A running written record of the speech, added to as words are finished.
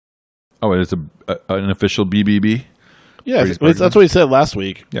Oh, it is an official BBB? Yeah, that's what he said last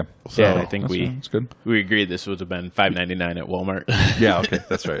week. Yeah. So I think that's good. we agreed this would have been $5.99 at Walmart. Yeah, okay,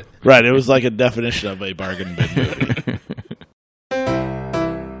 that's right. Right, it was like a definition of a bargain bin movie.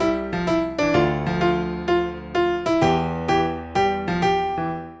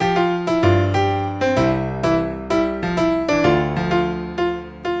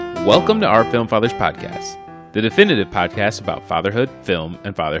 Welcome to Our Film Fathers Podcast, the definitive podcast about fatherhood, film,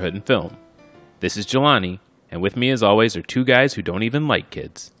 and fatherhood in film. This is Jelani, and with me as always are two guys who don't even like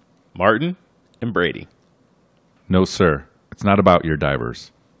kids, Martin and Brady. No, sir. It's not about your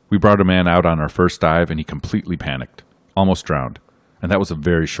divers. We brought a man out on our first dive, and he completely panicked, almost drowned. And that was a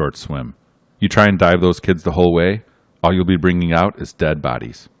very short swim. You try and dive those kids the whole way, all you'll be bringing out is dead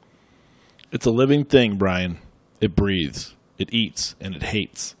bodies. It's a living thing, Brian. It breathes, it eats, and it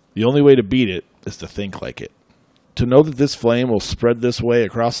hates. The only way to beat it is to think like it. To know that this flame will spread this way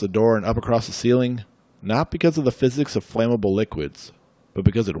across the door and up across the ceiling, not because of the physics of flammable liquids, but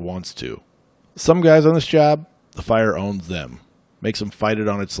because it wants to. Some guys on this job, the fire owns them, makes them fight it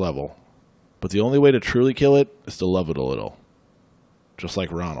on its level. But the only way to truly kill it is to love it a little. Just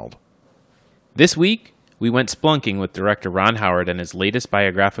like Ronald. This week, we went splunking with director Ron Howard and his latest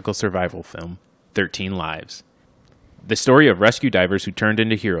biographical survival film, 13 Lives. The story of rescue divers who turned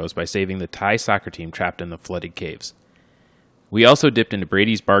into heroes by saving the Thai soccer team trapped in the flooded caves. We also dipped into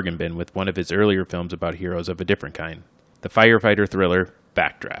Brady's bargain bin with one of his earlier films about heroes of a different kind, the firefighter thriller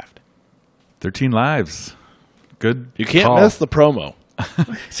Backdraft. 13 Lives. Good. You can't call. miss the promo.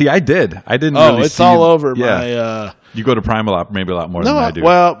 See, I did. I didn't. Oh, really it's see, all over yeah. my. You go to Prime maybe a lot more than I do.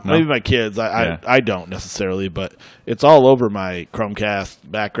 Well, No? maybe my kids. I don't necessarily, but it's all over my Chromecast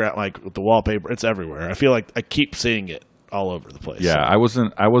background, like with the wallpaper. It's everywhere. I feel like I keep seeing it all over the place. Yeah, I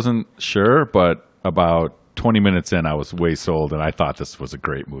wasn't sure, but about 20 minutes in, I was way sold, and I thought this was a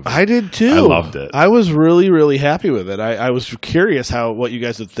great movie. I did too. I loved it. I was really, really happy with it. I was curious what you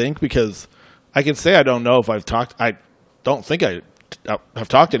guys would think, because I can say I don't know if I've talked. I don't think I have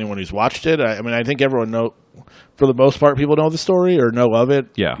talked to anyone who's watched it. I mean, I think everyone know, for the most part, people know the story or know of it.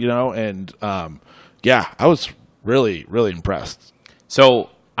 Yeah. You know, and yeah, I was really, really impressed. So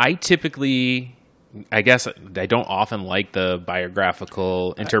I typically, I guess I don't often like the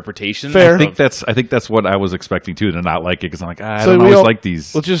biographical interpretation. Fair. I think that's what I was expecting too, to not like it, because I'm like, I So don't we always all- like these.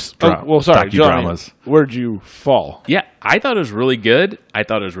 Sorry, docudramas. Johnny, where'd you fall? Yeah, I thought it was really good. I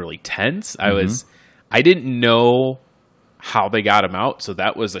thought it was really tense. I didn't know how they got him out, so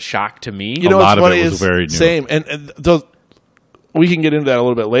that was a shock to me. You know, lot what's of it funny was is very new. Same, and those, we can get into that a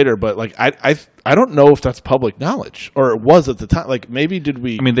little bit later. But like, I don't know if that's public knowledge, or it was at the time. Like, maybe did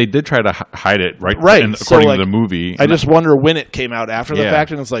we? I mean, they did try to hide it, right? Right. And So, according like, to the movie. I just wonder when it came out after the Yeah.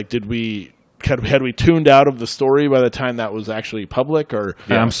 fact, and it's like, had we tuned out of the story by the time that was actually public, or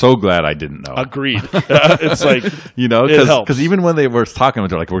And I'm so glad I didn't know. agreed? It's like, You know, it helps. because even when they were talking,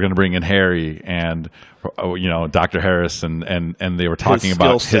 they're like, we're going to bring in Harry and, Dr. Harris, and they were talking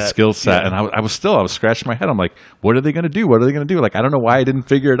about his skill set. Yeah. And I was scratching my head. I'm like, what are they going to do? What are they going to do? Like, I don't know why I didn't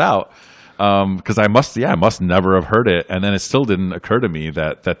figure it out. Because I must never have heard it. And then it still didn't occur to me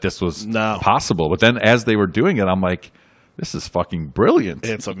that this was possible. But then as they were doing it, I'm like, this is fucking brilliant.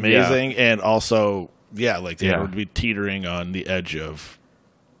 it's amazing, and also, like they would be teetering on the edge of,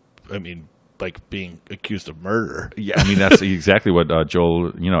 I mean, like being accused of murder. Yeah, I mean, that's exactly what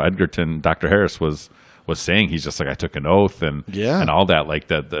Joel, Edgerton, Dr. Harris was saying. He's just like, I took an oath and all that, like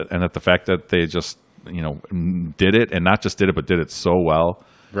that, and that the fact that they just did it, and not just did it, but did it so well,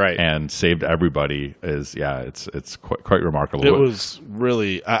 Right. and saved everybody is it's quite remarkable. It was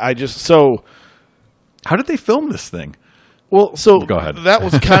really, I just so. How did they film this thing? Well, so Go ahead. that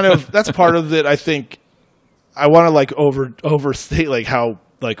was kind of that's part of it. I think I want to like overstate like how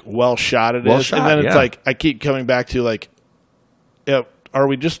like well shot it is, and then it's like I keep coming back to like, are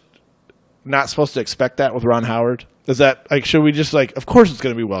we just not supposed to expect that with Ron Howard? Is that like, should we just like, of course it's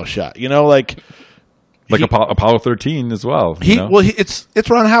going to be well shot, like Apollo 13 as well. It's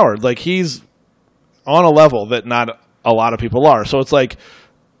Ron Howard, like he's on a level that not a lot of people are, so it's like.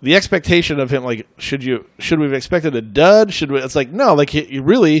 The expectation of him, like, should we have expected a dud? It's like, no, like,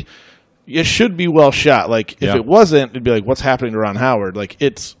 it should be well shot. Like, if it wasn't, it'd be like, what's happening to Ron Howard? Like,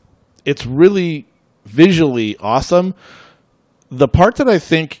 it's really visually awesome. The part that I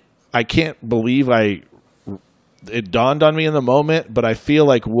think I can't believe it dawned on me in the moment, but I feel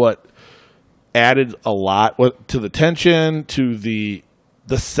like what added a lot to the tension, to the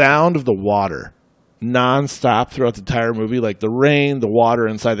sound of the water. Non-stop throughout the entire movie, like the rain, the water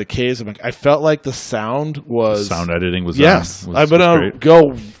inside the caves. I felt like the sound was sound editing was yes. was I'm gonna great. go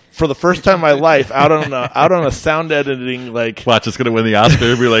for the first time in my life out on a sound editing like. Watch, it's gonna win the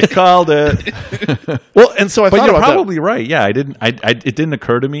Oscar. Be like, called it. Well, and so I thought you're about probably right. Yeah, I didn't. It didn't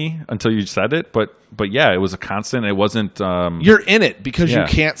occur to me until you said it. But yeah, it was a constant. It wasn't. You're in it because you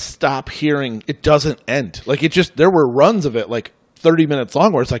can't stop hearing. It doesn't end. Like it just. There were runs of it like 30 minutes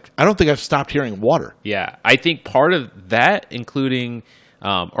long where it's like I don't think I've stopped hearing water. Yeah, I think part of that, including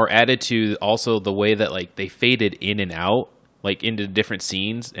or added to also the way that like they faded in and out. Like into different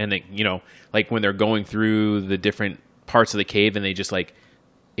scenes, and they, like when they're going through the different parts of the cave, and they just like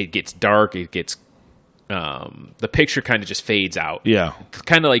it gets dark, it gets the picture kind of just fades out. Yeah,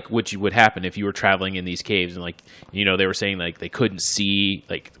 kind of like what would happen if you were traveling in these caves, and like they were saying like they couldn't see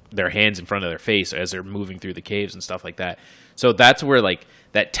like their hands in front of their face as they're moving through the caves and stuff like that. So that's where like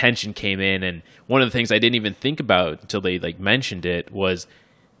that tension came in, and one of the things I didn't even think about until they like mentioned it was.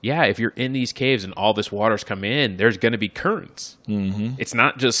 Yeah, if you're in these caves and all this water's come in, there's going to be currents. Mm-hmm. It's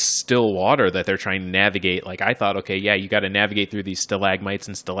not just still water that they're trying to navigate. Like I thought, okay, yeah, you got to navigate through these stalagmites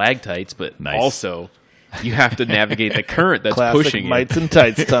and stalactites, but also you have to navigate the current that's pushing you. Mites and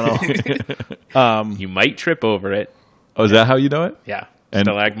tights tunnel. You might trip over it. Oh, is that how you know it? Yeah. And,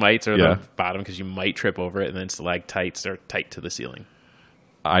 stalagmites are the bottom because you might trip over it, and then stalactites are tight to the ceiling.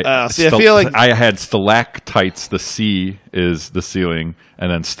 I feel like I had stalactites, the C is the ceiling, and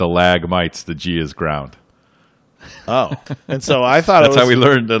then stalagmites, the G is ground. Oh, and so I thought that's how we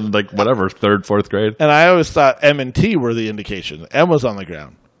learned in like whatever 3rd, 4th grade. And I always thought M and T were the indication. M was on the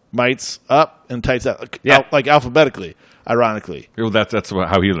ground, mites up and tights out, like alphabetically. Ironically, well, that's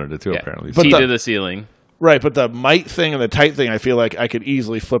how he learned it too. Apparently, T to the ceiling. Right, but the mite thing and the tight thing, I feel like I could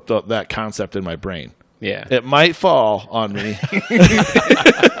easily flip that concept in my brain. Yeah, it might fall on me.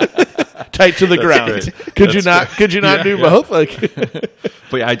 Tight to the ground. Great. Could you not do both? Like,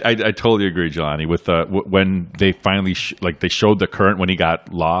 but yeah, I totally agree, Jelani. With when they finally they showed the current when he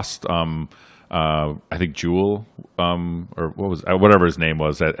got lost. I think Jewel, or what was whatever his name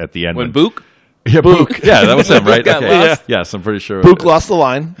was at the end. When Book. Yeah, Book. Yeah, that was him, right? Got lost. Yes, I'm pretty sure. Book lost the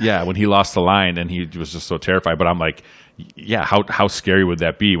line. Yeah, when he lost the line, and he was just so terrified. But I'm like, yeah, how scary would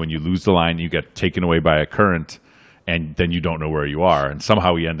that be when you lose the line, you get taken away by a current, and then you don't know where you are, and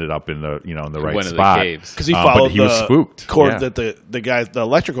somehow he ended up in the in the right spot because he followed but he was spooked. Cord that the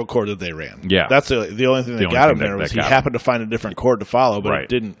electrical cord that they ran. Yeah, that's the only thing that got him there was he happened to find a different cord to follow, but it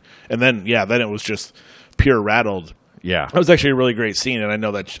didn't. And then then it was just pure rattled. Yeah, that was actually a really great scene, and I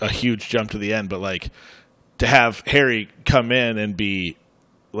know that's a huge jump to the end, but like to have Harry come in and be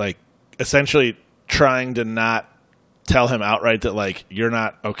like essentially trying to not tell him outright that like you're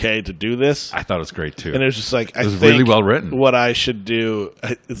not okay to do this. I thought it was great too, and it was just like it was really well written. What I should do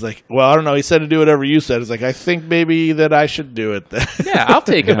is like, well, I don't know. He said to do whatever you said. It's like I think maybe that I should do it. Then. Yeah, I'll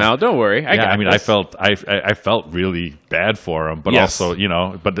take him out. Don't worry. I felt really bad for him, but also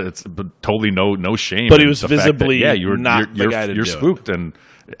but it's totally no shame. But he was visibly you're not the guy to you're spooked and.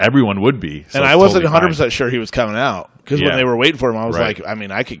 Everyone would be, so and I wasn't 100% sure he was coming out because when they were waiting for him, I was like, I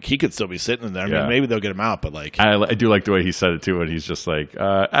mean, he could still be sitting in there. I mean, maybe they'll get him out, but like, I do like the way he said it too, and he's just like,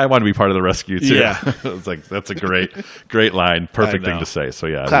 I want to be part of the rescue too. Yeah, it's like that's a great line, perfect thing to say. So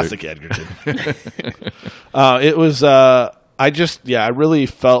yeah, classic Edgerton. It was. I really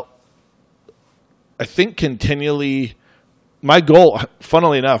felt. I think continually. My goal,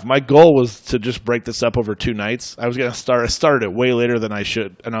 funnily enough, was to just break this up over 2 nights. I was going to start. I started it way later than I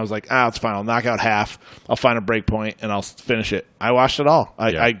should, and I was like, it's fine. I'll knock out half. I'll find a break point, and I'll finish it. I watched it all.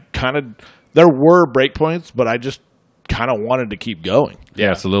 I kind of there were break points, but I just kind of wanted to keep going.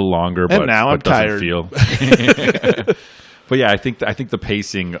 Yeah, it's a little longer, and now I'm tired. Feel. But yeah, I think the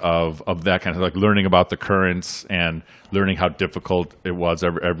pacing of that kind of like learning about the currents and learning how difficult it was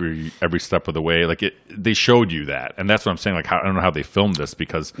every step of the way. Like they showed you that, and that's what I'm saying. Like I don't know how they filmed this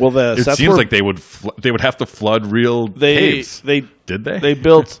because it seems like they would have to flood real caves. Did they? They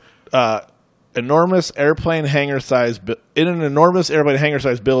built enormous airplane hangar size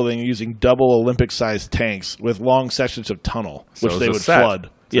building using double Olympic sized tanks with long sections of tunnel, which they would flood.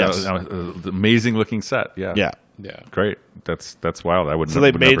 Yes, amazing looking set. Yeah. Yeah, great. That's wild. I wouldn't. So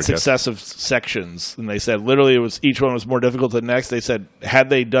they made successive sections, and they said literally each one was more difficult than the next. They said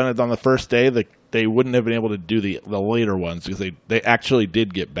had they done it on the first day, they wouldn't have been able to do the later ones because they actually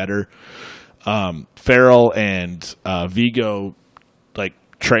did get better. Farrell and Vigo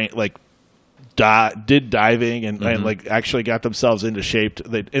did diving and like actually got themselves into shape.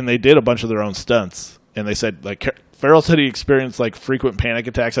 They did a bunch of their own stunts, and they said like. Farrell said he experienced like frequent panic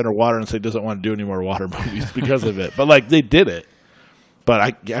attacks underwater and said he doesn't want to do any more water movies because of it. But like they did it.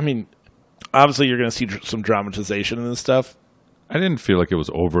 But I mean, obviously you're going to see some dramatization in this stuff. I didn't feel like it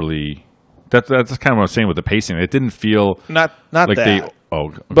was overly. That's kind of what I was saying with the pacing. It didn't feel not like that.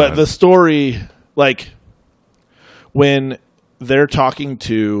 But the story, like, when they're talking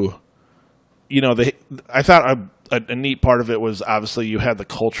to, I thought a neat part of it was obviously you had the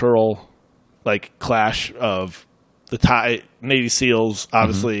cultural, like, clash of the Thai Navy SEALs.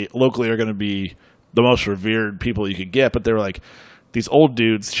 Obviously, locally are going to be the most revered people you could get, but they were like, these old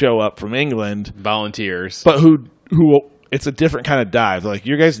dudes show up from England, volunteers, but who it's a different kind of dive. Like,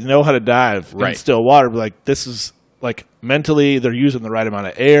 you guys know how to dive in still water, but like, this is like mentally they're using the right amount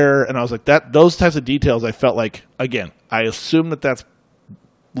of air, and I was like, those types of details. I felt like, again, I assume that's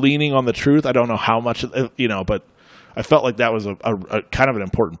leaning on the truth. I don't know how much, but I felt like that was a kind of an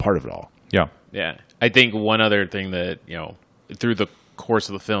important part of it all. Yeah. I think one other thing that, through the course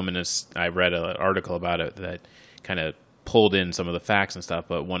of the film, and I read an article about it that kind of pulled in some of the facts and stuff,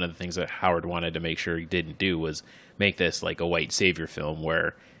 but one of the things that Howard wanted to make sure he didn't do was make this like a white savior film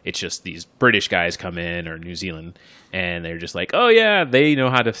where it's just these British guys come in, or New Zealand, and they're just like, oh yeah, they know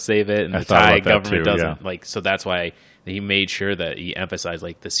how to save it, and the Thai government doesn't. Like, so that's why he made sure that he emphasized,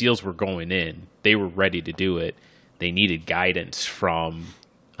 like, the SEALs were going in, they were ready to do it, they needed guidance from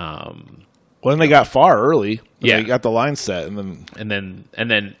well, then they got far early. They got the line set, and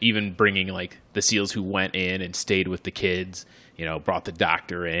then even bringing, like, the SEALs who went in and stayed with the kids, brought the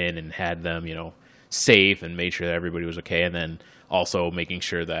doctor in and had them, safe, and made sure that everybody was okay, and then also making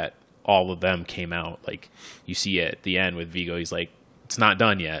sure that all of them came out. Like, you see at the end with Vigo, he's like, it's not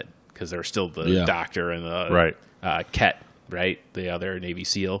done yet, because there's still the doctor and the Ket, right, the other Navy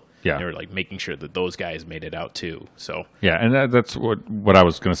SEAL. Yeah, they were like making sure that those guys made it out too. So and that's what I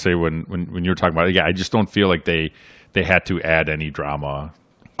was going to say when you were talking about it. Yeah, I just don't feel like they had to add any drama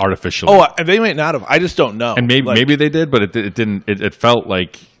artificially. Oh, they might not have. I just don't know. And maybe they did, but it didn't. It felt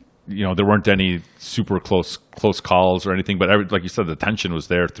like there weren't any super close calls or anything. But like you said, the tension was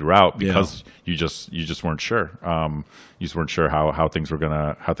there throughout because you just weren't sure. You just weren't sure how things were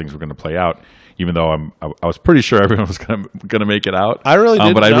gonna play out. Even though I was pretty sure everyone was gonna make it out. I really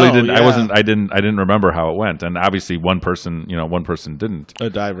didn't. But I really didn't. Yeah. I didn't remember how it went. And obviously, one person didn't. A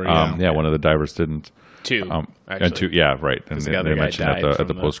diver. One of the divers didn't. Two. Actually. And two. Yeah, right. And they mentioned at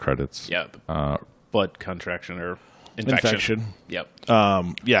the post credits. Yeah. Blood contraction or infection. Yep.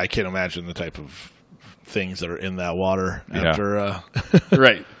 I can't imagine the type of things that are in that water after.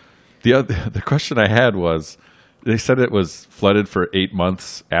 Right. The question I had was, they said it was flooded for 8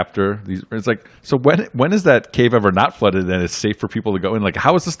 months after these. It's like, so when is that cave ever not flooded and it's safe for people to go in? Like,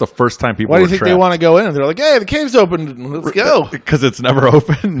 how is this the first time people? Why do you think they want to go in? They're like, hey, the cave's open, let's go. Because it's never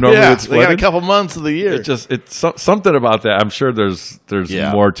open. Normally it's flooded. They got a couple months of the year. It's something about that. I'm sure there's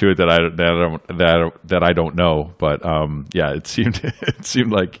more to it that I don't know. But it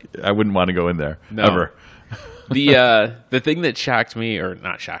seemed like I wouldn't want to go in there ever. The thing that shocked me, or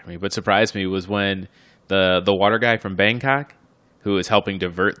not shocked me, but surprised me, was when the water guy from Bangkok, who is helping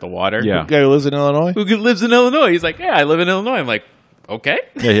divert the water. Yeah. The guy who lives in Illinois? Who lives in Illinois. He's like, yeah, I live in Illinois. I'm like, okay.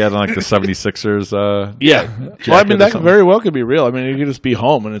 Yeah, he had like the 76ers. Well, I mean, that very well could be real. I mean, you could just be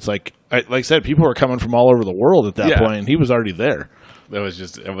home, and it's like I said, people were coming from all over the world at that point, and he was already there. It was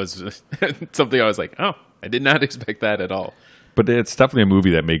just something I was like, oh, I did not expect that at all. But it's definitely a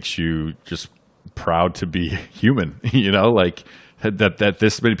movie that makes you just proud to be human, like that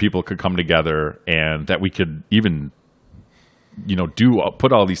this many people could come together and that we could even,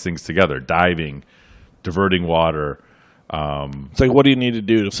 put all these things together, diving, diverting water. It's like, what do you need to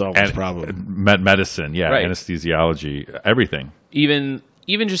do to solve this problem? Medicine, right. Anesthesiology, everything. Even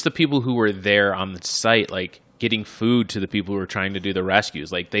just the people who were there on the site, like getting food to the people who were trying to do the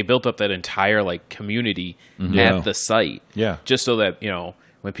rescues. Like, they built up that entire like community at the site. Yeah. Just so that,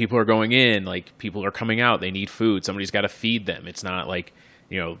 when people are going in, like, people are coming out, they need food. Somebody's got to feed them. It's not like,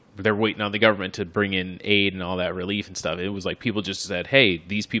 they're waiting on the government to bring in aid and all that relief and stuff. It was like people just said, hey,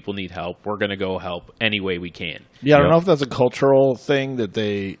 these people need help. We're going to go help any way we can. Yeah, I don't know if that's a cultural thing that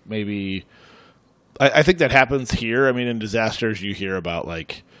they maybe... I think that happens here. I mean, in disasters, you hear about,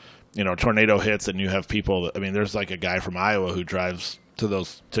 like, tornado hits and you have people... there's like a guy from Iowa who drives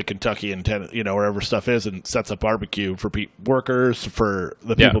to Kentucky and wherever stuff is, and sets up barbecue for workers, for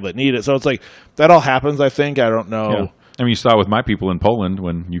the people that need it. So it's like that all happens. I think, I don't know. Yeah. I mean, you saw it with my people in Poland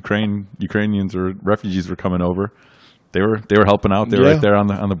when Ukrainians or refugees were coming over. They were helping out. They were right there on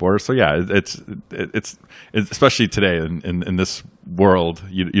the border. So yeah, it's especially today in this world,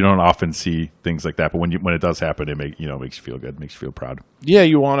 you don't often see things like that. But when it does happen, it makes you feel good, makes you feel proud. Yeah,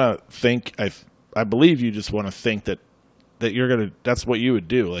 you want to think. I believe you just want to think that that's what you would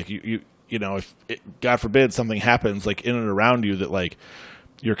do. Like if God forbid something happens like in and around you, that like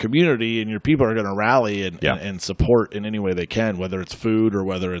your community and your people are going to rally and support in any way they can, whether it's food or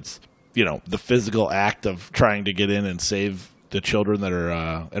whether it's the physical act of trying to get in and save the children that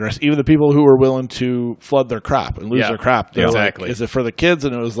are even the people who are willing to flood their crop and lose their crop. Exactly. Like, is it for the kids?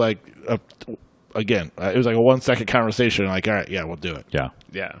 And it was like, again, it was like a 1-second conversation. Like, all right, yeah, we'll do it. Yeah.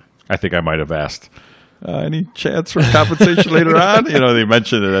 I think I might have asked, any chance for compensation later on? They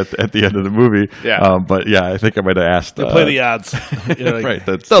mentioned it at the end of the movie. Yeah. But yeah, I think I might have asked. Play the odds. Like, right.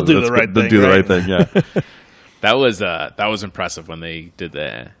 They'll do the right thing. They'll do the right thing, yeah. That was impressive when they did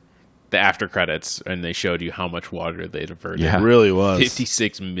the after credits and they showed you how much water they diverted. Yeah. It really was.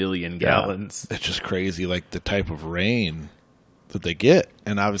 56 million gallons. It's just crazy, like the type of rain that they get.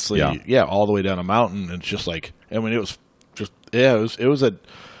 And obviously, all the way down a mountain. It's just like, I mean, it was just, it was,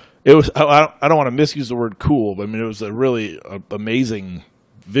 I don't want to misuse the word cool, but I mean, it was a really amazing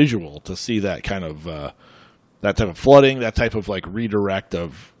visual to see that kind of, that type of flooding, that type of like redirect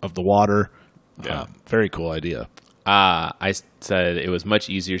of the water. Yeah. Very cool idea. I said it was much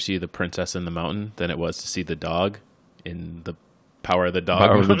easier to see the princess in the mountain than it was to see the dog in the Power of the Dog.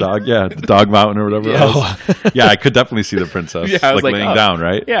 Power of the Dog, yeah. The Dog Mountain or whatever it was. Yeah, I could definitely see the princess I was like laying down,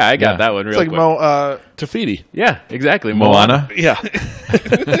 right? Yeah, I got that one real quick. It's like Tafiti. Yeah, exactly. Moana? Yeah.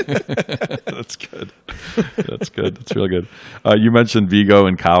 That's good. That's good. That's real good. You mentioned Viggo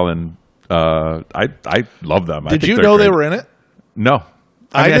and Colin. I love them. Did you know they were in it? No.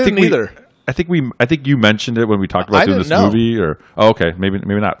 I didn't either. I think you mentioned it when we talked about doing this movie, or okay, maybe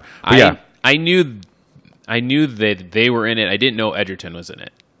not. But I knew that they were in it. I didn't know Edgerton was in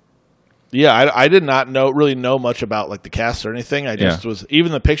it. Yeah, I did not really know much about like the cast or anything. I just was,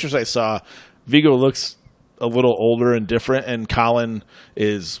 even the pictures I saw, Viggo looks a little older and different, and Colin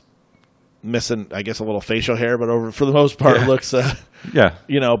is missing, I guess, a little facial hair, but for the most part looks but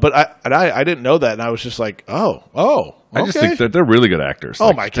I didn't know that, and I was just like, okay. I just think that they're really good actors.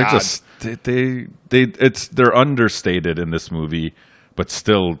 Oh, my God. They're understated in this movie, but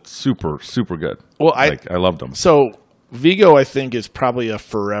still super, super good. Well, I loved them. So Viggo, I think, is probably a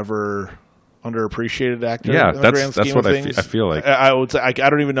forever underappreciated actor. Yeah, in the grand that's scheme what of I feel like. I would say I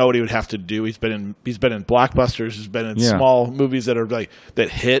don't even know what he would have to do. He's been in blockbusters. He's been in small movies that are like that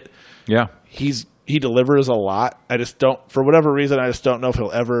hit. Yeah, he delivers a lot. I just don't, for whatever reason, I just don't know if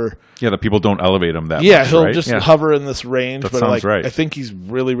he'll ever. Yeah, the people don't elevate him that much. Yeah, he'll just hover in this range. That but sounds right. I think he's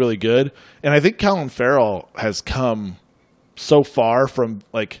really, really good, and I think Colin Farrell has come so far from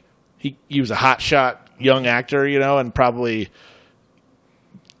like he was a hotshot young actor, and probably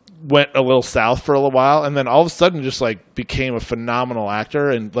went a little south for a little while, and then all of a sudden just like became a phenomenal actor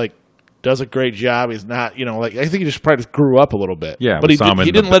and like does a great job. He's not, like I think he just probably grew up a little bit. Yeah, but he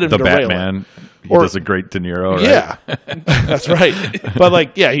didn't let him the derail Batman. He does a great De Niro. Right? Yeah, that's right. But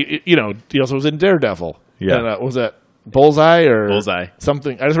like, he also was in Daredevil. Yeah, and, was that Bullseye or Bullseye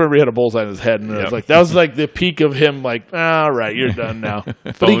something? I just remember he had a bullseye in his head, and it was like that was like the peak of him. Like, all right, you're done now.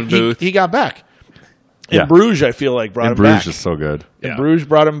 Phone booth. He got back. In Bruges, I feel like brought him back. Bruges is so good. In Bruges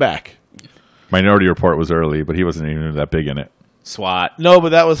brought him back. Minority Report was early, but he wasn't even that big in it. SWAT. No, but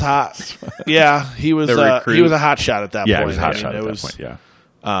that was hot. Yeah, he was. He was a hot shot at that point. Yeah, he was a hot shot at that point. Yeah.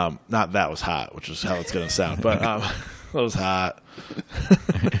 Not that was hot, which is how it's going to sound, but that was hot.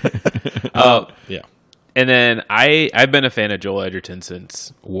 Yeah. And then I've been a fan of Joel Edgerton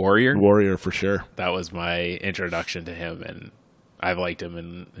since Warrior. Warrior for sure. That was my introduction to him, and I've liked him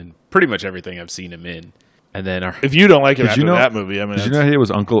in pretty much everything I've seen him in. And then if you don't like him after that movie, I mean, did you know he was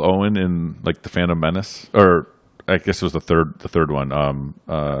Uncle Owen in like the Phantom Menace, or I guess it was the third one,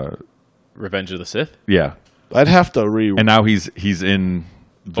 Revenge of the Sith? Yeah, I'd have to And now he's in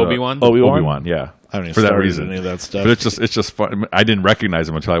Obi-Wan. Obi-Wan, yeah. I haven't even for that started reason. any of that stuff. But it's just fun. I didn't recognize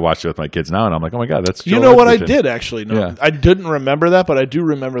him until I watched it with my kids now, and I'm like, oh my god, that's Joel you know what I Edgerton. did actually. No, Yeah. I didn't remember that, but I do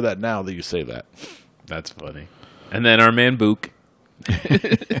remember that now that you say that. That's funny. And then our man Book,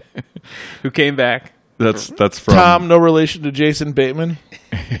 who came back. That's from Tom. No relation to Jason Bateman.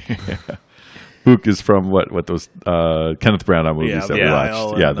 Book is from what those Kenneth Branagh movies that we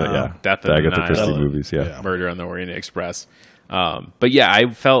watched. Death the and Agatha Denial. Christie movies. Yeah. Murder on the Orient Express. But yeah,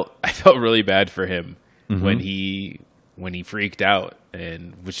 I felt really bad for him when he freaked out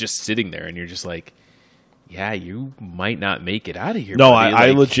and was just sitting there, and you're just like, yeah, you might not make it out of here. No, buddy. I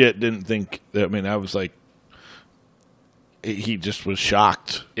legit didn't think. I mean, I was like, he just was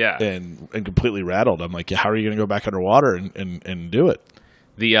shocked, and completely rattled. I'm like, how are you going to go back underwater and do it?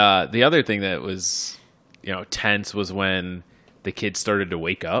 The other thing that was tense was when the kids started to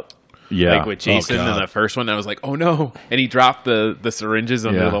wake up. Yeah, like with Jason in the first one, I was like, "Oh no!" And he dropped the syringes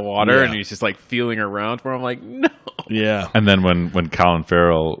under the water, and he's just like feeling around for him, like, "No." Yeah. And then when Colin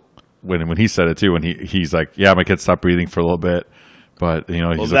Farrell, when he said it too, when he's like, "Yeah, my kid stopped breathing for a little bit, but he's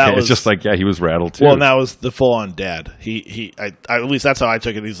okay." It's just like, he was rattled too. Well, and that was the full on dad. He at least that's how I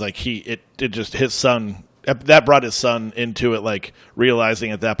took it. He's like, it just his son that brought his son into it, like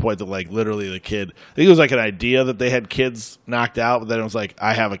realizing at that point that like literally the kid, I think it was like an idea that they had kids knocked out, but then it was like,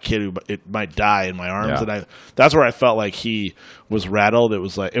 I have a kid who it might die in my arms. Yeah. And that's where I felt like he was rattled. It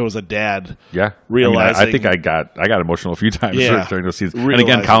was a dad. Yeah. Realizing. I think I got emotional a few times during those seasons. And again,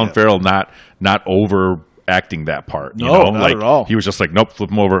 Realizing Colin it. Farrell not overacting that part. No, not at all. He was just like, nope,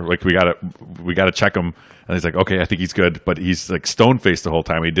 flip him over. Like we gotta check him. And he's like, okay, I think he's good, but he's like stone faced the whole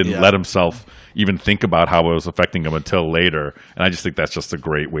time. He didn't let himself even think about how it was affecting him until later. And I just think that's just a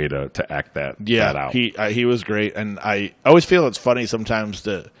great way to act that out. He was great, and I always feel it's funny sometimes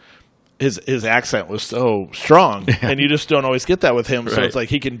that his accent was so strong, and you just don't always get that with him. So Right. it's like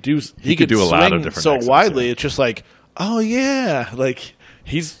he could do a lot of different so accents, widely. yeah. It's just like, oh yeah, like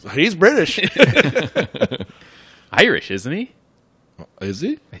he's British. Irish, isn't he? Is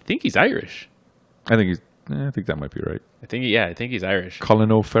he? I think he's Irish. I think that might be right. I think he's Irish. Colin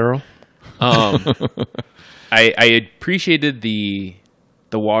O'Farrell. I appreciated the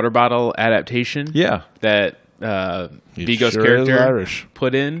water bottle adaptation. Yeah. That Viggo's sure is character Irish.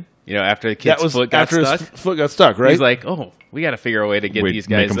 put in. You know, after the kid's foot got stuck. His foot got stuck, right? He's like, oh, we got to figure a way to get these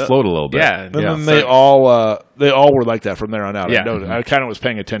guys make them up. float a little bit. Yeah, and then they all were like that from there on out. Yeah. I kind of was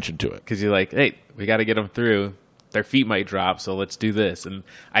paying attention to it. because you're like, hey, we got to get them through. Their feet might drop, so let's do this. And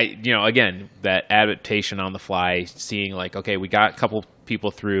again, that adaptation on the fly, seeing like, okay, we got a couple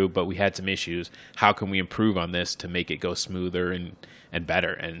people through, but we had some issues. How can we improve on this to make it go smoother and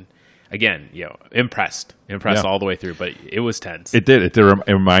better? And again, impressed all the way through, but it was tense. It did. It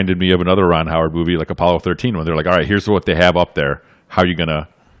reminded me of another Ron Howard movie, like Apollo 13, when they're like, all right, here's what they have up there. How you gonna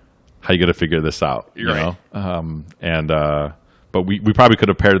figure this out? You're right. But we probably could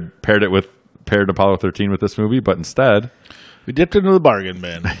have paired Apollo 13 with this movie, but instead We dipped into the bargain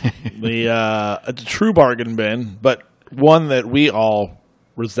bin, a true bargain bin, but one that we all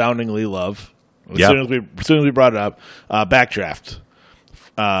resoundingly love. As soon as we brought it up, Backdraft.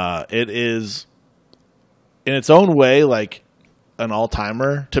 It is, in its own way, like an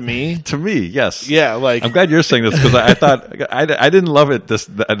all-timer to me. To me, yes. Yeah, like I'm glad you're saying this because I thought I didn't love it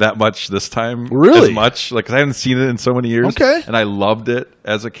that much this time. Really? As much, like, 'cause I haven't seen it in so many years. Okay. And I loved it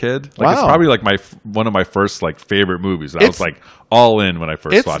as a kid. Like, it's Wow. probably like one of my first like favorite movies. I was like all in when I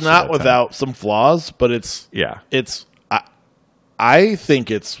first watched it. It's not without some flaws, but it's I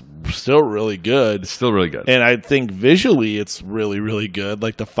think it's still really good. It's still really good. And I think visually it's really, really good.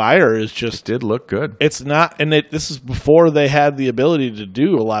 Like the fire is just It did look good. It's not, and this is before they had the ability to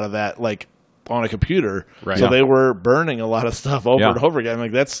do a lot of that, like on a computer. Right. So Yeah. they were burning a lot of stuff over Yeah. and over again.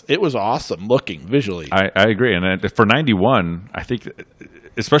 Like it was awesome looking visually. I agree. And for 91, I think,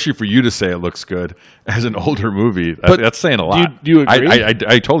 especially for you to say it looks good as an older movie, that's saying a lot. Do you agree?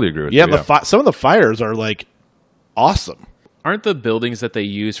 I totally agree with yeah, you. some of the fires are like awesome. Aren't the buildings that they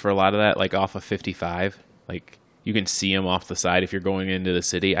use for a lot of that like off of 55? Like you can see them off the side if you're going into the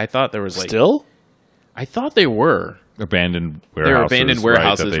city. I thought there was like Still? I thought they were. Abandoned warehouses. They were abandoned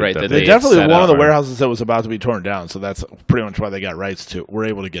warehouses, right? They They definitely set one of up. the warehouses that was about to be torn down, so that's pretty much why they got rights to. We're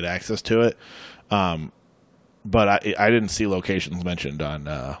able to get access to it, but I didn't see locations mentioned on.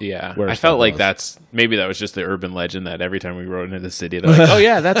 Yeah, where I stuff felt like was. maybe that was just the urban legend that every time we rode into the city, they're like, "Oh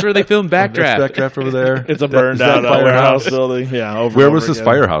yeah, that's where they filmed Backdraft." Backdraft over there. It's a burned out warehouse building. Yeah, over. Where and was over this again.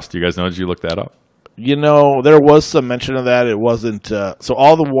 firehouse? Do you guys know? Did you look that up? You know, there was some mention of that. It wasn't. So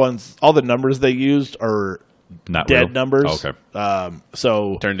all the numbers they used are Not dead real? numbers. Oh, okay.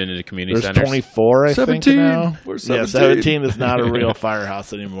 So Turned into community there's centers. 24, I 17. think now. We're Yeah, 17. 17 is not a real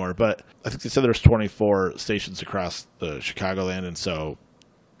firehouse anymore. But I think they said there's 24 stations across the Chicagoland, and so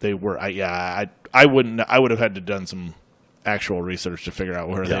they were. I would have had to done some actual research to figure out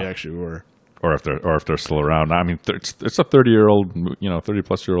where they actually were. Or if they're still around. I mean, it's a 30-year-old,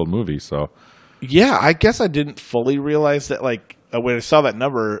 30-plus-year-old movie. So Yeah, I guess I didn't fully realize that. Like when I saw that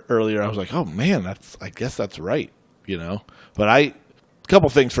number earlier, I was like, "Oh man, I guess that's right." You know, but a couple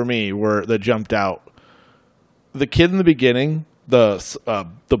things for me that jumped out. The kid in the beginning, the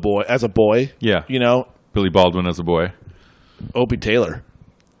boy as a boy. yeah, You know, Billy Baldwin as a boy. Opie Taylor.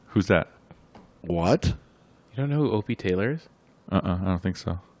 Who's that? What? You don't know who Opie Taylor is? I don't think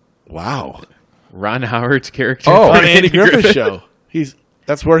so. Wow. Ron Howard's character. Oh, On Andy Griffith show.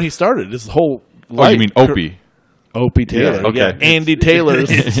 That's where he started his whole life. Oh, you mean Opie? Opie Taylor. Yeah, okay. Yeah, Andy Taylor's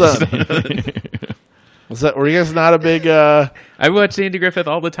son. Were you guys not a big I watched Andy Griffith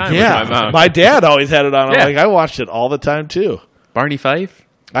all the time with my mom. my dad always had it on. Yeah. I watched it all the time too. Barney Fife.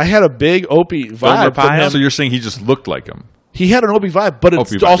 I had a big Opie vibe from Pyle? him. So you're saying he just looked like him? he had an Opie vibe, but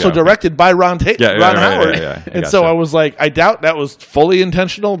it's Opie vibe, also directed by Ron Howard. And so I was like, I doubt that was fully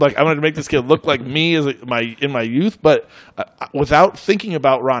intentional. Like, I'm going to make this kid look like me in my youth. But without thinking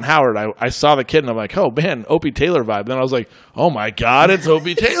about Ron Howard, I saw the kid and I'm like, oh man, Opie Taylor vibe. Then I was like, oh my God, it's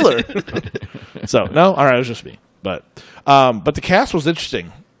Opie Taylor. So no, all right, it was just me. But the cast was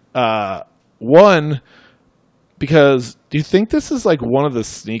interesting. One, because do you think this is like one of the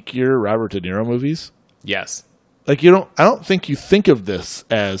sneakier Robert De Niro movies? Yes. Like I don't think you think of this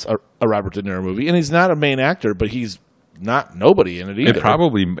as a Robert De Niro movie, and he's not a main actor, but he's not nobody in it either.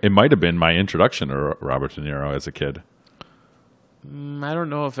 It might have been my introduction to Robert De Niro as a kid. I don't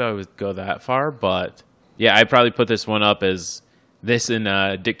know if I would go that far, but yeah, I'd probably put this one up as this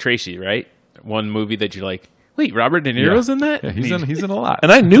and Dick Tracy, right? One movie that you're like, wait, Robert De Niro's in that? Yeah, he's in a lot.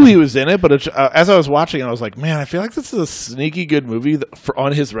 And I knew he was in it, but as I was watching it, I was like, man, I feel like this is a sneaky good movie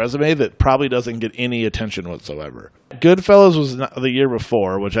on his resume that probably doesn't get any attention whatsoever. Goodfellas was the year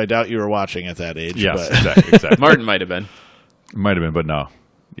before, which I doubt you were watching at that age. Yes, but. exactly. Martin might have been. Might have been, but no.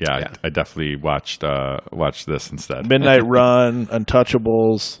 Yeah. I definitely watched this instead. Midnight Run,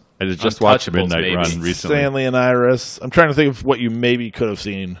 Untouchables. I just watched Midnight Run recently. Stanley and Iris. I'm trying to think of what you maybe could have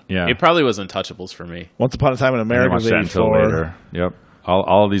seen. Yeah, it probably was Untouchables for me. Once Upon a Time in America was 84. Later. Yep,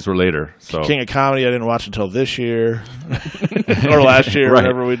 all of these were later. So King of Comedy I didn't watch until this year or last year, right.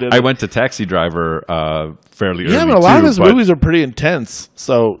 whenever we did. I went to Taxi Driver fairly early. Yeah, but a lot of his movies are pretty intense.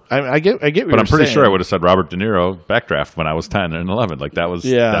 So I get. What but I'm pretty saying. sure I would have said Robert De Niro Backdraft when I was 10 and 11. Like that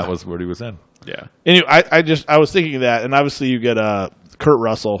was what he was in. Yeah. Anyway, I was thinking of that, and obviously you get Kurt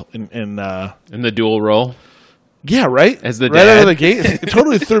Russell in the dual role. Yeah, right. As the right dad. out of the gate, it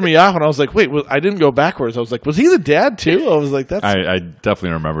totally threw me off, and I was like, "Wait, I didn't go backwards." I was like, "Was he the dad too?" I was like, "That's." I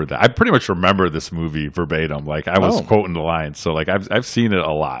definitely remember that. I pretty much remember this movie verbatim. Like I was quoting the lines, so like I've seen it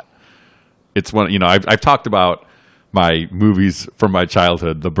a lot. It's one I've talked about my movies from my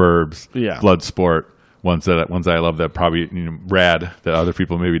childhood, The Burbs, Bloodsport, ones that I love that probably Rad that other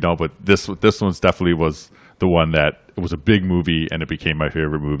people maybe don't, but this one's definitely was the one that it was a big movie and it became my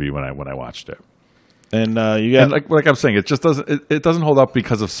favorite movie when I watched it. And you got like I'm saying, it just doesn't hold up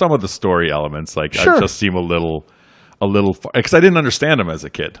because of some of the story elements. Like I just seem a little because I didn't understand them as a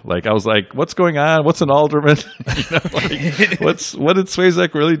kid. Like I was like, what's going on? What's an alderman? What did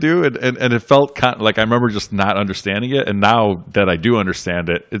Swayzek really do? And it felt like I remember just not understanding it. And now that I do understand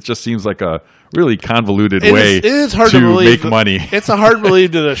it, it just seems like a really convoluted way to make money. It's hard to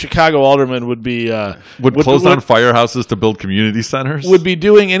believe that a Chicago alderman would be would close down firehouses to build community centers. Would be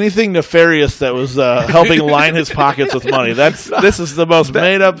doing anything nefarious that was helping line his pockets with money. This is the most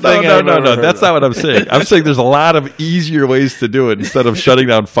made up thing. No. That's not what I'm saying. I'm saying there's a lot of easier ways to do it instead of shutting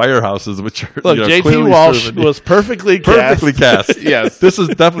down firehouses, which are J.T. Walsh was perfectly cast. Yes, this is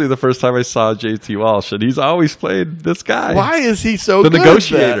definitely the first time I saw J.T. Walsh, and he's always played this guy. Why is he so the good?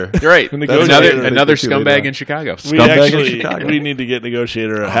 Negotiator? You're right. Another scumbag in Chicago. We need to get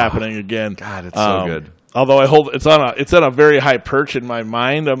Negotiator happening again. God, it's so good. Although I hold it's on a very high perch in my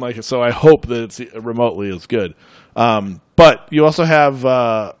mind. I'm like, so I hope that it's remotely as good. But you also have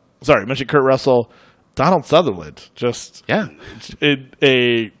I mentioned Kurt Russell, Donald Sutherland, just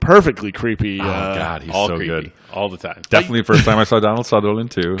a perfectly creepy. God, he's all so creepy, good all the time. Definitely the first time I saw Donald Sutherland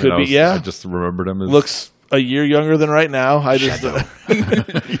too. Could be, I just remembered him as looks a year younger than right now.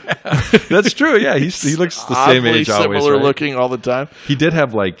 That's true. Yeah, he looks the same age always. Similar looking all the time. He did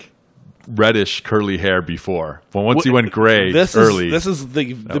have like reddish curly hair before, but once he went gray this early. Is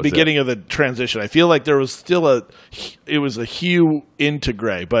the beginning of the transition. I feel like there was still a hue into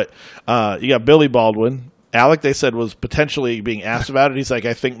gray, but you got Billy Baldwin. Alec, they said, was potentially being asked about it. He's like,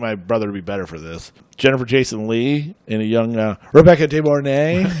 I think my brother would be better for this. Jennifer Jason Leigh and a young Rebecca De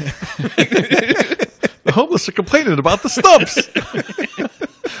Mornay. The homeless are complaining about the stumps.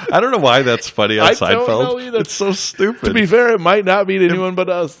 I don't know why that's funny on Seinfeld. I don't know either. It's so stupid. To be fair, it might not mean anyone but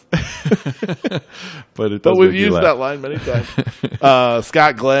us. But we've used that line many times.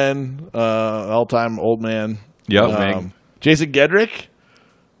 Scott Glenn, all-time old man. Yep. Jason Gedrick,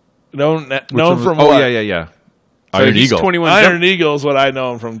 known from what? Oh, yeah. Iron Eagle. Iron Eagle is what I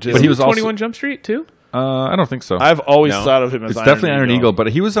know him from, too. But he was 21 Jump Street, too? I don't think so. I've always thought of him as definitely Iron Eagle, but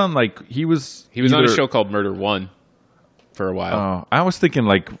he was on he was on a show called Murder One for a while. I was thinking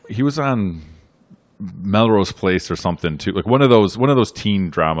he was on Melrose Place or something too, like one of those teen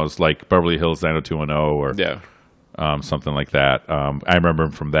dramas like Beverly Hills 90210 or something like that. I remember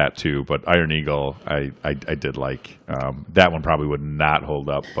him from that too. But Iron Eagle, I did like that one. Probably would not hold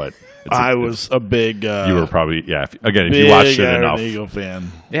up, but I was a big. You were probably if you watched it Iron enough. Eagle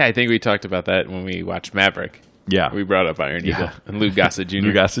fan. Yeah, I think we talked about that when we watched Maverick. Yeah. We brought up Iron Eagle and Lou Gossett Jr.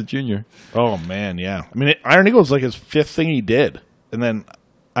 Lou Gossett Jr. Oh, man, yeah. I mean, Iron Eagle was like his 5th thing he did. And then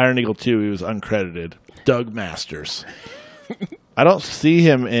Iron Eagle 2, he was uncredited. Doug Masters. I don't see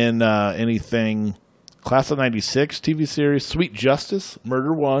him in anything. Class of 96 TV series, Sweet Justice,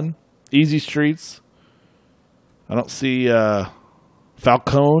 Murder One, Easy Streets. I don't see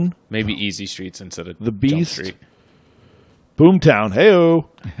Falcone. Maybe Easy Streets instead of The Beast. Jump Street. Boomtown. Hey-oh.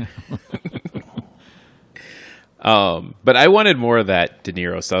 But I wanted more of that De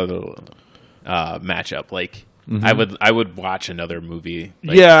Niro Sutherland matchup. Like I would watch another movie.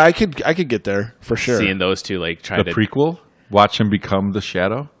 Like, Yeah, I could get there for sure. seeing those two like try The to prequel? Watch him become the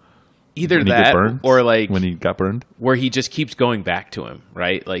Shadow? either When he that get burned? or like When he got burned? where he just keeps going back to him,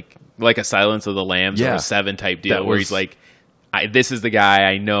 right? Like a Silence of the Lambs or Yeah. a Seven type deal That where was- he's like, this is the guy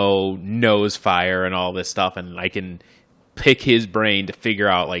I know knows fire and all this stuff, and I can pick his brain to figure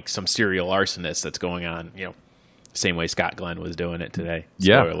out like some serial arsonist that's going on. You know, same way Scott Glenn was doing it today.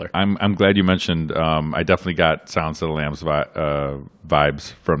 Spoiler. Yeah, I'm glad you mentioned. I definitely got Silence of the Lambs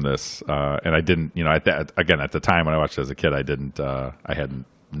vibes from this, and I didn't. You know, at the time when I watched it as a kid, I hadn't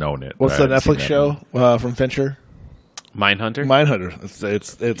known it. What's I the hadn't seen Netflix that show movie. from Fincher? Mindhunter. Mindhunter.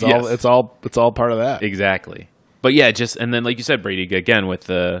 It's Yes. all part of that. Exactly. But yeah, just and then like you said, Brady, again with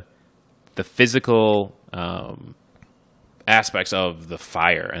the physical aspects of the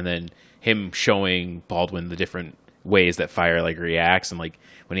fire, and then him showing Baldwin the different ways that fire like reacts, and like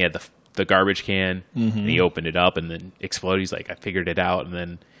when he had the garbage can and he opened it up and then exploded, he's like, I figured it out. And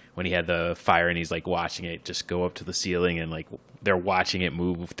then when he had the fire and he's like watching it just go up to the ceiling, and like they're watching it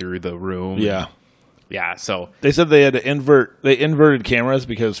move through the room. Yeah. Yeah. So They said they had to inverted cameras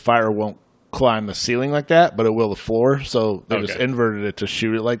because fire won't climb the ceiling like that, but it will the floor. So they just Okay. inverted it to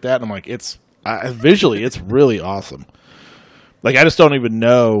shoot it like that. And I'm like, it's visually, it's really awesome. Like, I just don't even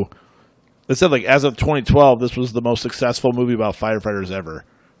know. They said, like, as of 2012, this was the most successful movie about firefighters ever.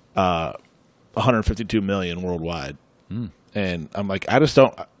 152 million worldwide. And I'm like, I just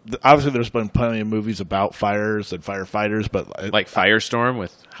don't. Obviously, there's been plenty of movies about fires and firefighters, but like Firestorm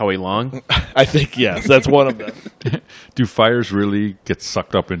with Howie Long. I think, yes, that's one of them. Do fires really get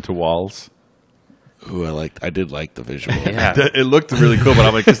sucked up into walls? Ooh, I did like the visual. Yeah. It looked really cool, but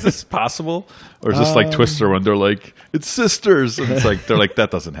I'm like, is this possible? Or is this like Twister when they're like, it's sisters? And it's like, they're like, that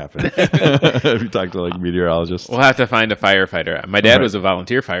doesn't happen. Have you talked to like meteorologists? We'll have to find a firefighter. My dad Right. was a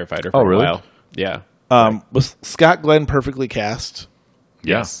volunteer firefighter for Oh, a really? while. Yeah. Was Scott Glenn perfectly cast?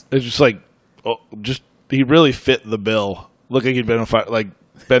 Yes. It's just like, he really fit the bill. Look like he'd been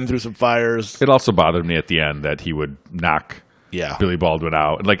been through some fires. It also bothered me at the end that he would knock Yeah. Billy Baldwin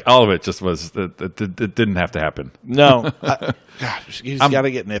out. And like all of it just was, it didn't have to happen. No, you just got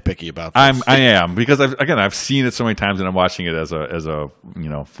to get nitpicky about this. I am because I've seen it so many times and I'm watching it as a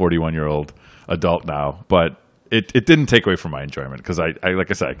 41-year-old adult now, but it didn't take away from my enjoyment because I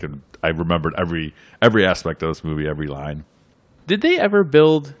like I said I remembered every aspect of this movie, every line. Did they ever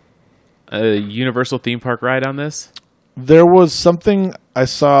build a Universal theme park ride on this? There was something I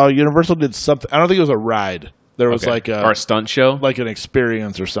saw. Universal did something. I don't think it was a ride. There was Okay. Or a stunt show? like an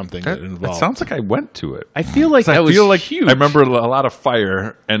experience or something that It involved. sounds like I went to it. I feel like that I was feel like huge. I remember a lot of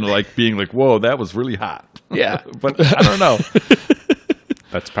fire and like being like, whoa, that was really hot. Yeah. But I don't know.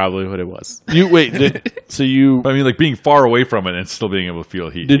 That's probably what it was. You wait. I mean, like being far away from it and still being able to feel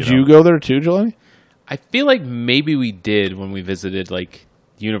heat. Did know? you go there too, Jelani? I feel like maybe we did when we visited like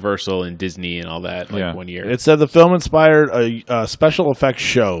Universal and Disney and all that Yeah. one year. It said the film inspired a special effects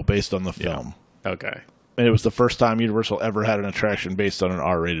show based on the film. Okay. And it was the first time Universal ever had an attraction based on an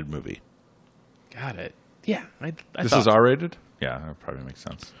R-rated movie. Got it. Yeah. I This thought is R-rated? Yeah, that probably makes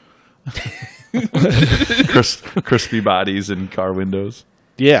sense. Crispy bodies and car windows.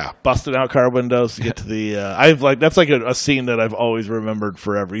 Yeah, busting out car windows to get to the. That's like a scene that I've always remembered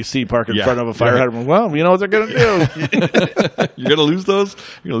forever. You see park in Yeah, front of a fire right. hydrant. Well, you know what they're gonna do. You're gonna lose those.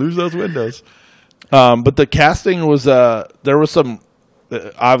 You're gonna lose those windows. But the casting was there was some.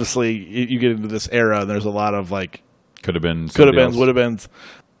 Obviously, you get into this era, and there's a lot of like Could have been. could have been, would have been.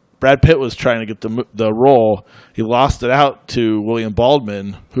 Brad Pitt was trying to get the role. He lost it out to William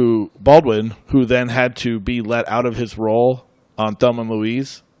Baldwin, who then had to be let out of his role on Thelma and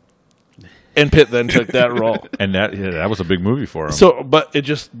Louise, and Pitt then took that role. And that was a big movie for him. So, but it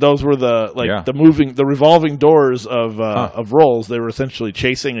just those were the Yeah. the revolving doors of roles. They were essentially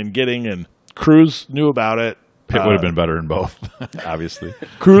chasing and getting, and Cruise knew about it. Pitt would have been better in both, obviously.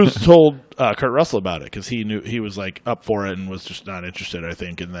 Cruise told Kurt Russell about it because he knew he was like up for it and was just not interested, I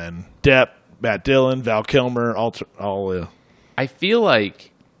think. And then Depp, Matt Dillon, Val Kilmer, all I feel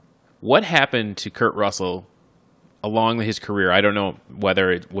like what happened to Kurt Russell along his career, I don't know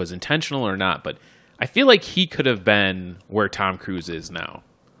whether it was intentional or not, but I feel like he could have been where Tom Cruise is now.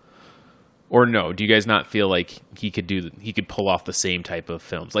 Or no, do you guys not feel like he could pull off the same type of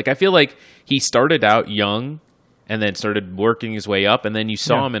films? Like, I feel like he started out young and then started working his way up, and then you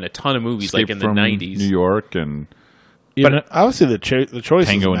saw him in a ton of movies, Escape like in the from 90s. New York and... But obviously the choices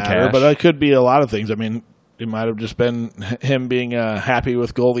Tango and matter, Cash. but it could be a lot of things. I mean, it might have just been him being happy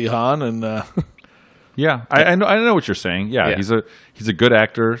with Goldie Hawn and... Yeah, I know what you're saying. Yeah, Yeah. he's a good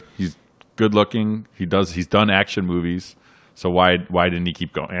actor. He's good looking. He's done action movies. So why didn't he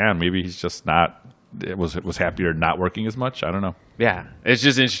keep going? Yeah, maybe he's just not was happier not working as much. I don't know. Yeah, it's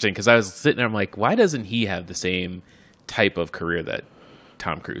just interesting because I was sitting there, I'm like, why doesn't he have the same type of career that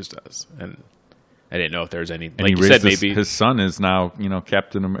Tom Cruise does? And I didn't know if there was any. And like he you raised said, maybe his son is now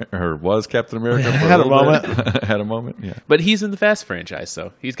Captain America, or was Captain America. For Had a moment. Had a moment. Yeah. but he's in the Fast franchise,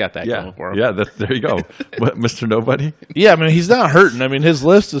 so he's got that going for him. Yeah. There you go. What, Mr. Nobody? Yeah, I mean, he's not hurting. I mean, his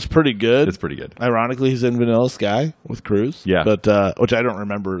list is pretty good. It's pretty good. Ironically, he's in Vanilla Sky with Cruise. Yeah. But which I don't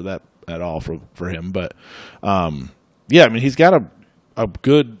remember that at all for him. But yeah, I mean, he's got a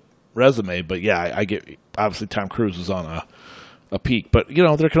good resume. But yeah, I get obviously Tom Cruise is on a peak. But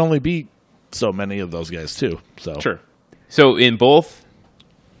there can only be so many of those guys too. So Sure. So in both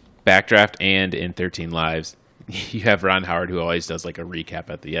Backdraft and in 13 Lives, you have Ron Howard, who always does like a recap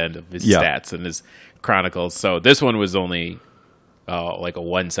at the end of his stats and his chronicles. So this one was only like a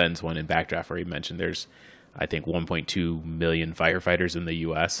one-sentence one in Backdraft where he mentioned there's, I think, 1.2 million firefighters in the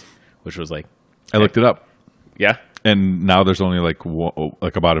U.S., which was like... I looked it up. Yeah? And now there's only like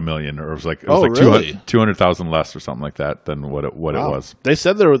about 1 million, or it was really? 200,000 less or something like that than what it was. They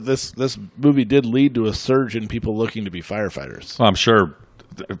said this movie did lead to a surge in people looking to be firefighters. Well, I'm sure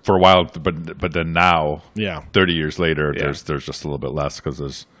for a while, but then now, 30 years later, there's just a little bit less because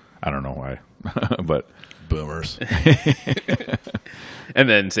there's, I don't know why, but boomers. And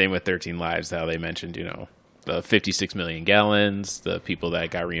then same with 13 Lives, how they mentioned the 56 million gallons, the people that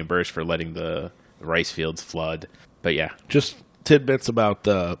got reimbursed for letting the rice fields flood. But yeah, just tidbits about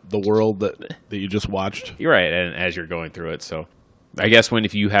the world that you just watched. You're right, and as you're going through it, so I guess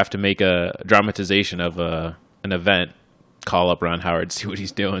if you have to make a dramatization of an event, call up Ron Howard, see what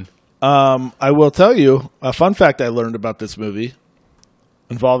he's doing. I will tell you a fun fact I learned about this movie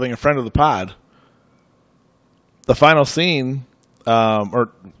involving a friend of the pod. The final scene,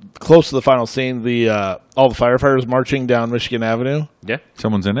 or close to the final scene, all the firefighters marching down Michigan Avenue. Yeah,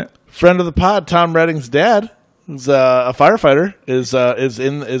 someone's in it. Friend of the pod, Tom Redding's dad, who's a firefighter, is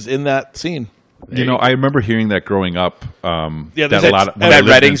in that scene. I remember hearing that growing up. That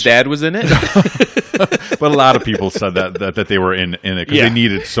Redding's dad was in it. But a lot of people said that they were in it because they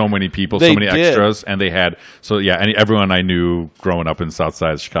needed so many people, so many extras, and they had and everyone I knew growing up in South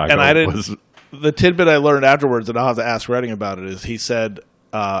Side Chicago. And the tidbit I learned afterwards, and I'll have to ask Redding about it, is he said,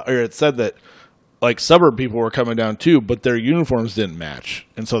 or it said that like suburb people were coming down too, but their uniforms didn't match,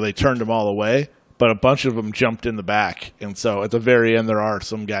 and so they turned them all away. But a bunch of them jumped in the back, and so at the very end, there are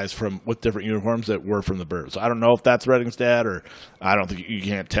some guys with different uniforms that were from the Burbs. So I don't know if that's Redding's dad, or I don't think you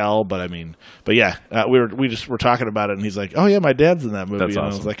can't tell. But yeah, we just were talking about it, and he's like, "Oh yeah, my dad's in that movie." That's and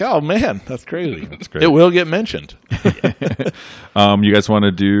awesome. I was like, "Oh man, that's crazy." That's great. It will get mentioned. You guys want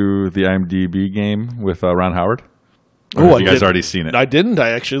to do the IMDb game with Ron Howard? Oh, you guys already seen it? I didn't.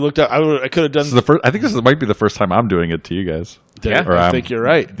 I actually looked up. I could have done. This is the first. I think this might be the first time I'm doing it to you guys. Yeah, or I think you're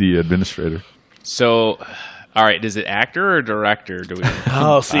right. The administrator. So, all right, is it actor or director? Do we?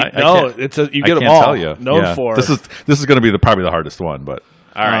 Oh, see, you get them all. Tell you. Known for this is going to be probably the hardest one, but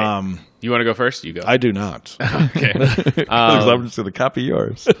all right. You want to go first? You go. I do not. Okay. I'm just going to copy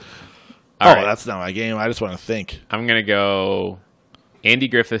yours. Right. That's not my game. I just want to think. I'm going to go Andy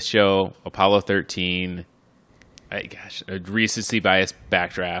Griffith Show, Apollo 13, a recency bias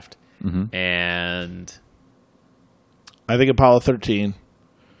Backdraft, and I think Apollo 13.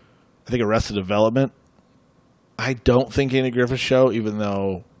 I think Arrested Development. I don't think Andy Griffith Show, even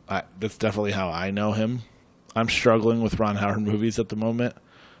though that's definitely how I know him. I'm struggling with Ron Howard movies at the moment.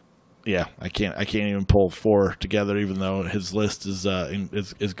 Yeah, I can't even pull 4 together, even though his list is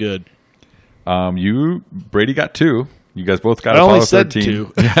good. Brady got 2. You guys both got I Apollo only said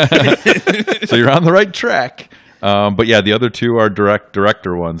 13. 2. So you're on the right track. But yeah, the other 2 are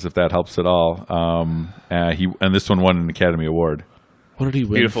director ones, if that helps at all. And this one won an Academy Award. What did he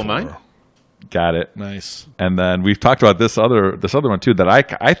win Beautiful for? Mind? Got it. Nice. And then we've talked about this other one too that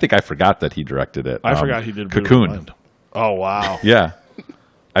I think I forgot that he directed it. I forgot he did Beautiful Cocoon. Mind. Oh wow. Yeah.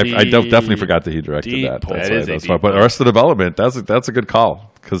 I definitely forgot that he directed that. That's why. But Arrested Development, that's a good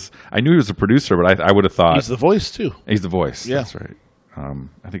call because I knew he was a producer, but I would have thought He's the voice too. he's the voice. Yeah. That's right.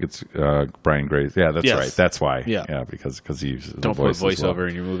 I think it's Brian Grace. Yeah, that's right. That's why. Yeah, because he's don't put voiceover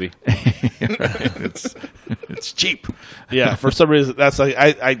in your movie. It's cheap. Yeah, for some reason that's like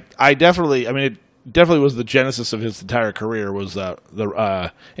I definitely. I mean, it definitely was the genesis of his entire career was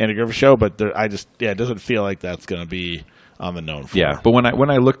the Andy Griffith Show. But it doesn't feel like that's going to be on the known floor. Yeah, but when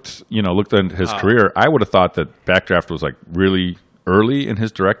I looked at his career, I would have thought that Backdraft was like really early in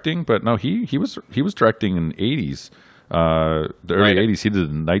his directing, but no, he was directing in the 80s. The early 80s, he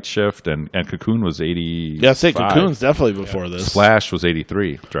did Night Shift, and Cocoon was 80. Yeah, I'd say Cocoon's definitely before this. Splash was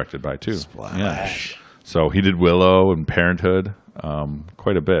 83, directed by too. Splash. Yeah. So he did Willow and Parenthood,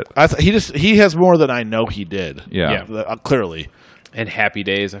 quite a bit. He has more than I know he did. Yeah. Clearly. And Happy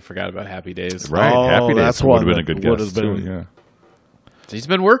Days, I forgot about Happy Days. Right, Happy Days would have been a good guess too. Yeah. He's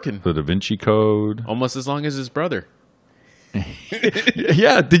been working. The Da Vinci Code, almost as long as his brother.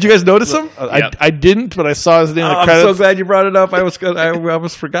 Yeah, did you guys notice him? I didn't, but I saw his name in the credits. I'm so glad you brought it up. I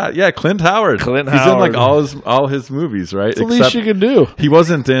almost forgot. Yeah, Clint Howard. He's in like all his movies, right? It's the least you can do. He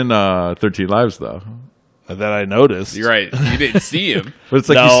wasn't in 13 Lives though. That I noticed. You're right. You didn't see him. But it's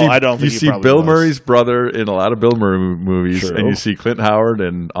like I don't think you see Bill Murray's brother in a lot of Bill Murray movies, and you see Clint Howard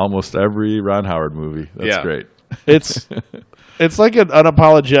in almost every Ron Howard movie. That's great. It's like an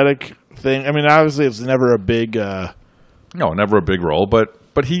unapologetic thing. I mean, obviously, it's never a big. No, never a big role, but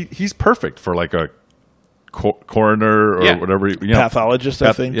he's perfect for like a coroner or whatever. Pathologist,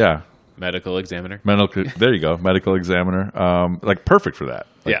 I think. Yeah. Medical examiner. There you go. Medical examiner. Like perfect for that.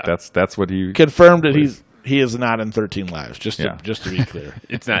 Like that's what he confirmed that he is not in 13 Lives. Just to be clear,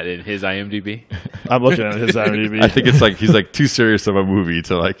 it's not in his IMDb. I'm looking at his IMDb. I think it's like he's like too serious of a movie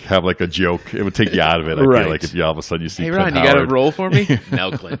to like have like a joke. It would take you out of it. I feel like if you all of a sudden you see. Hey Clint Ron, Howard. You got a role for me?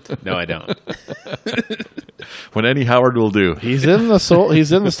 No, Clint. No, I don't. When any Howard will do. He's in the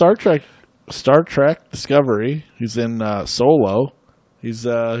Star Trek Discovery. He's in Solo. He's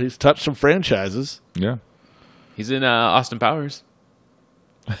touched some franchises. Yeah. He's in Austin Powers.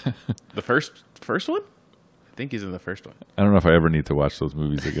 The first one? I think he's in the first one. I don't know if I ever need to watch those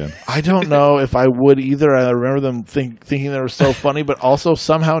movies again. I don't know if I would either. I remember them thinking they were so funny, but also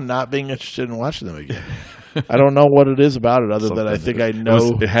somehow not being interested in watching them again. I don't know what it is about it other than I think I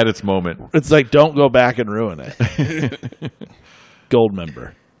know. It had its moment. It's like, don't go back and ruin it. Gold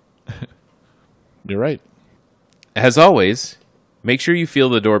member. You're right. As always, make sure you feel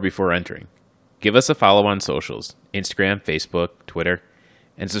the door before entering. Give us a follow on socials, Instagram, Facebook, Twitter,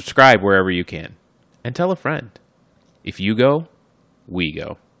 and subscribe wherever you can. And tell a friend. If you go, we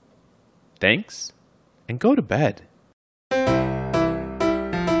go. Thanks, and go to bed.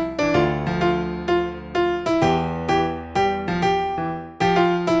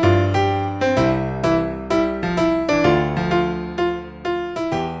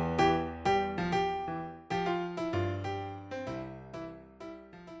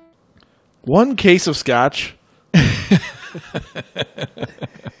 One case of scotch.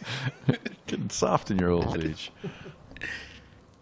 Getting soft in your old age.